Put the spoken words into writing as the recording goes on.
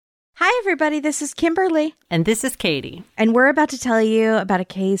Hi, everybody. This is Kimberly. And this is Katie. And we're about to tell you about a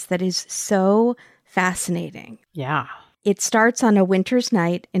case that is so fascinating. Yeah. It starts on a winter's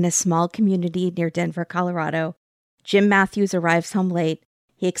night in a small community near Denver, Colorado. Jim Matthews arrives home late.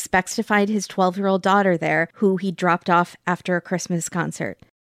 He expects to find his 12-year-old daughter there, who he dropped off after a Christmas concert.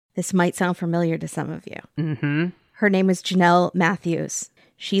 This might sound familiar to some of you. Mm-hmm. Her name is Janelle Matthews.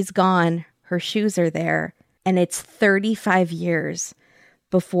 She's gone. Her shoes are there. And it's 35 years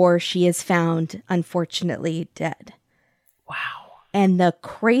before she is found, unfortunately, dead. Wow. And the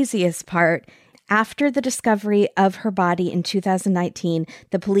craziest part, after the discovery of her body in 2019,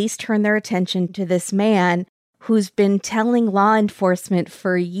 the police turned their attention to this man who's been telling law enforcement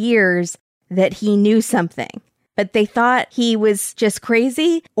for years that he knew something. But they thought he was just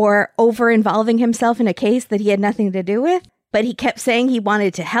crazy or over-involving himself in a case that he had nothing to do with. But he kept saying he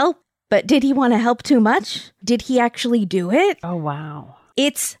wanted to help. But did he want to help too much? Did he actually do it? Oh, wow.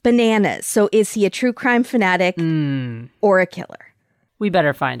 It's bananas. So is he a true crime fanatic or a killer? We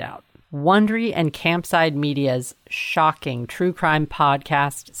better find out. Wondery and Campside Media's shocking true crime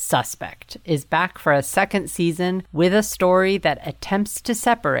podcast, Suspect, is back for a second season with a story that attempts to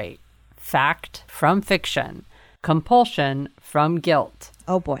separate fact from fiction, compulsion from guilt.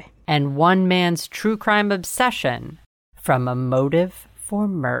 Oh, boy. And one man's true crime obsession from a motive for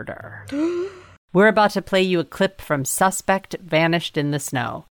murder. We're about to play you a clip from Suspect Vanished in the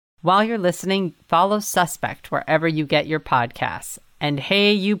Snow. While you're listening, follow Suspect wherever you get your podcasts. And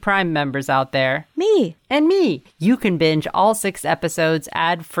hey, you Prime members out there. Me. And me. You can binge all 6 episodes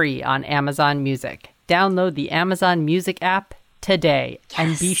ad-free on Amazon Music. Download the Amazon Music app today. Yes.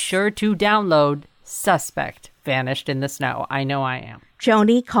 And be sure to download Suspect Vanished in the Snow. I know I am.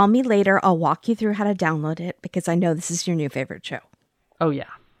 Joni, call me later. I'll walk you through how to download it because I know this is your new favorite show. Oh, yeah.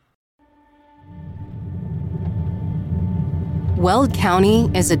 Weld County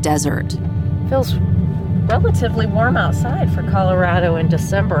is a desert. Feels relatively warm outside for Colorado in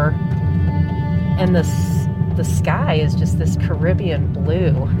December. And the sky is just this Caribbean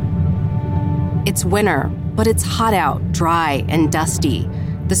blue. It's winter, but it's hot out, dry and dusty.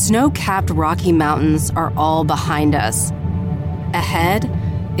 The snow-capped Rocky Mountains are all behind us. Ahead,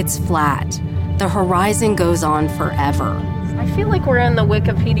 it's flat. The horizon goes on forever. I feel like we're in the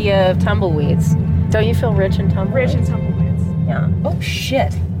Wikipedia of tumbleweeds. Don't you feel rich in tumbleweeds? Rich in tumbleweeds. Yeah. Oh,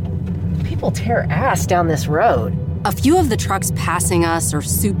 shit. People tear ass down this road. A few of the trucks passing us are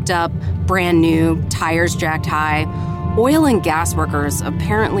souped up, brand new, tires jacked high. Oil and gas workers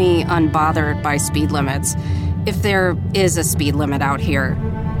apparently unbothered by speed limits, if there is a speed limit out here.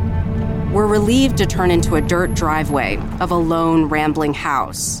 We're relieved to turn into a dirt driveway of a lone, rambling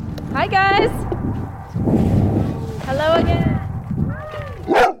house. Hi, guys. Hello again.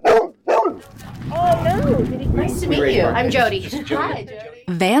 Oh, no. Nice to meet you. I'm Jody. Hi, Jody.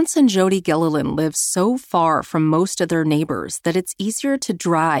 Vance and Jody Gilliland live so far from most of their neighbors that it's easier to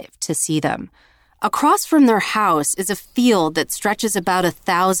drive to see them. Across from their house is a field that stretches about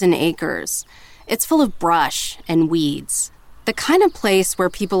 1,000 acres. It's full of brush and weeds. The kind of place where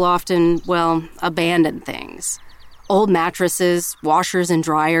people often, abandon things. Old mattresses, washers and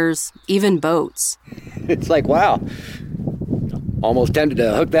dryers, even boats. It's like, wow. Almost tempted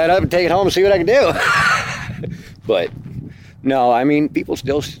to hook that up and take it home and see what I can do. But no, I mean, people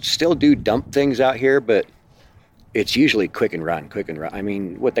still do dump things out here, but it's usually quick and run. I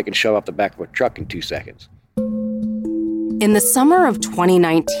mean, what they can shove off the back of a truck in 2 seconds. In the summer of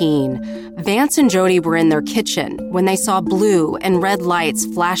 2019, Vance and Jody were in their kitchen when they saw blue and red lights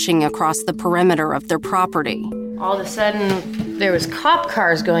flashing across the perimeter of their property. All of a sudden, there was cop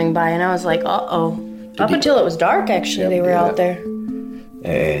cars going by, and I was like, uh-oh. Up until it was dark, actually, they were out there.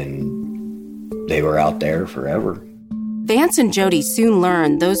 And they were out there forever. Vance and Jody soon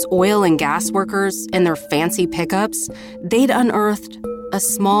learned those oil and gas workers in their fancy pickups, they'd unearthed a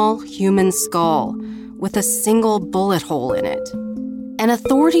small human skull with a single bullet hole in it. And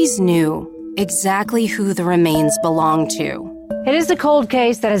authorities knew exactly who the remains belonged to. It is a cold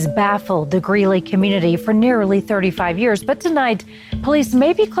case that has baffled the Greeley community for nearly 35 years. But tonight, police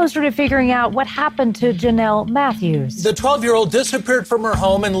may be closer to figuring out what happened to Janelle Matthews. The 12-year-old disappeared from her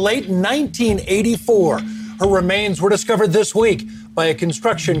home in late 1984. Her remains were discovered this week by a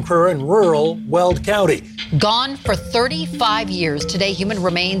construction crew in rural Weld County. Gone for 35 years. Today, human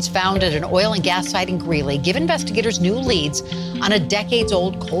remains found at an oil and gas site in Greeley give investigators new leads on a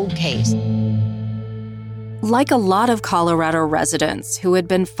decades-old cold case. Like a lot of Colorado residents who had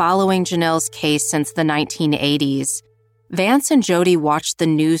been following Janelle's case since the 1980s, Vance and Jody watched the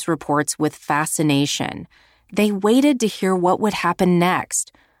news reports with fascination. They waited to hear what would happen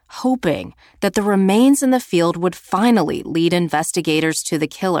next, hoping that the remains in the field would finally lead investigators to the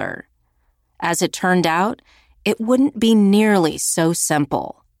killer. As it turned out, it wouldn't be nearly so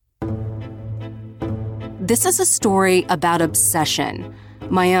simple. This is a story about obsession.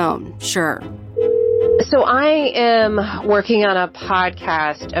 My own, sure. So I am working on a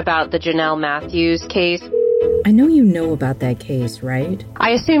podcast about the Janelle Matthews case. I know you know about that case, right?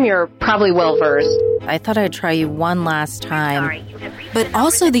 I assume you're probably well-versed. I thought I'd try you one last time. But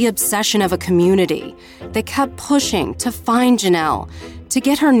also the obsession of a community that kept pushing to find Janelle, to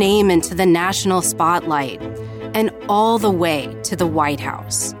get her name into the national spotlight, and all the way to the White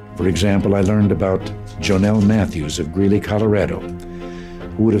House. For example, I learned about Janelle Matthews of Greeley, Colorado,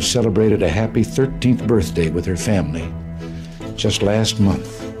 who would have celebrated a happy 13th birthday with her family just last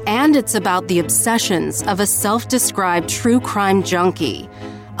month. And it's about the obsessions of a self-described true crime junkie,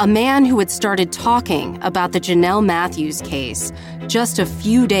 a man who had started talking about the Janelle Matthews case just a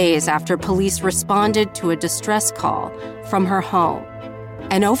few days after police responded to a distress call from her home.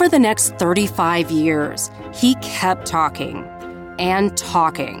 And over the next 35 years, he kept talking and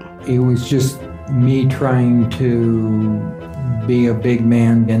talking. It was just me trying to be a big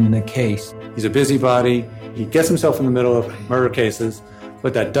man in the case. He's a busybody. He gets himself in the middle of murder cases,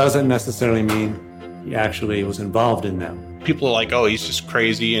 but that doesn't necessarily mean he actually was involved in them. People are like, oh, he's just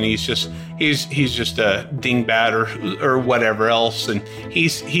crazy, and he's just a dingbat or whatever else, and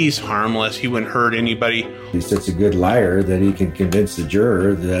he's harmless. He wouldn't hurt anybody. He's such a good liar that he can convince the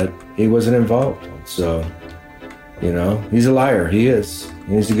juror that he wasn't involved. So, he's a liar. He is.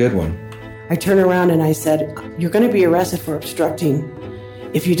 He's a good one. I turned around and I said, "You're going to be arrested for obstructing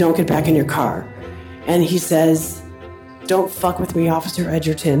if you don't get back in your car." And he says, "Don't fuck with me, Officer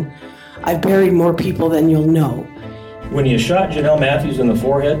Edgerton. I've buried more people than you'll know." When you shot Janelle Matthews in the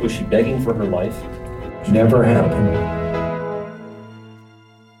forehead, was she begging for her life? Never happened.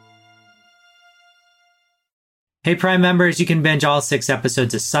 Hey, Prime members, you can binge all 6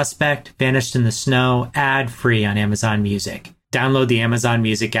 episodes of Suspect, Vanished in the Snow, ad-free on Amazon Music. Download the Amazon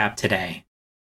Music app today.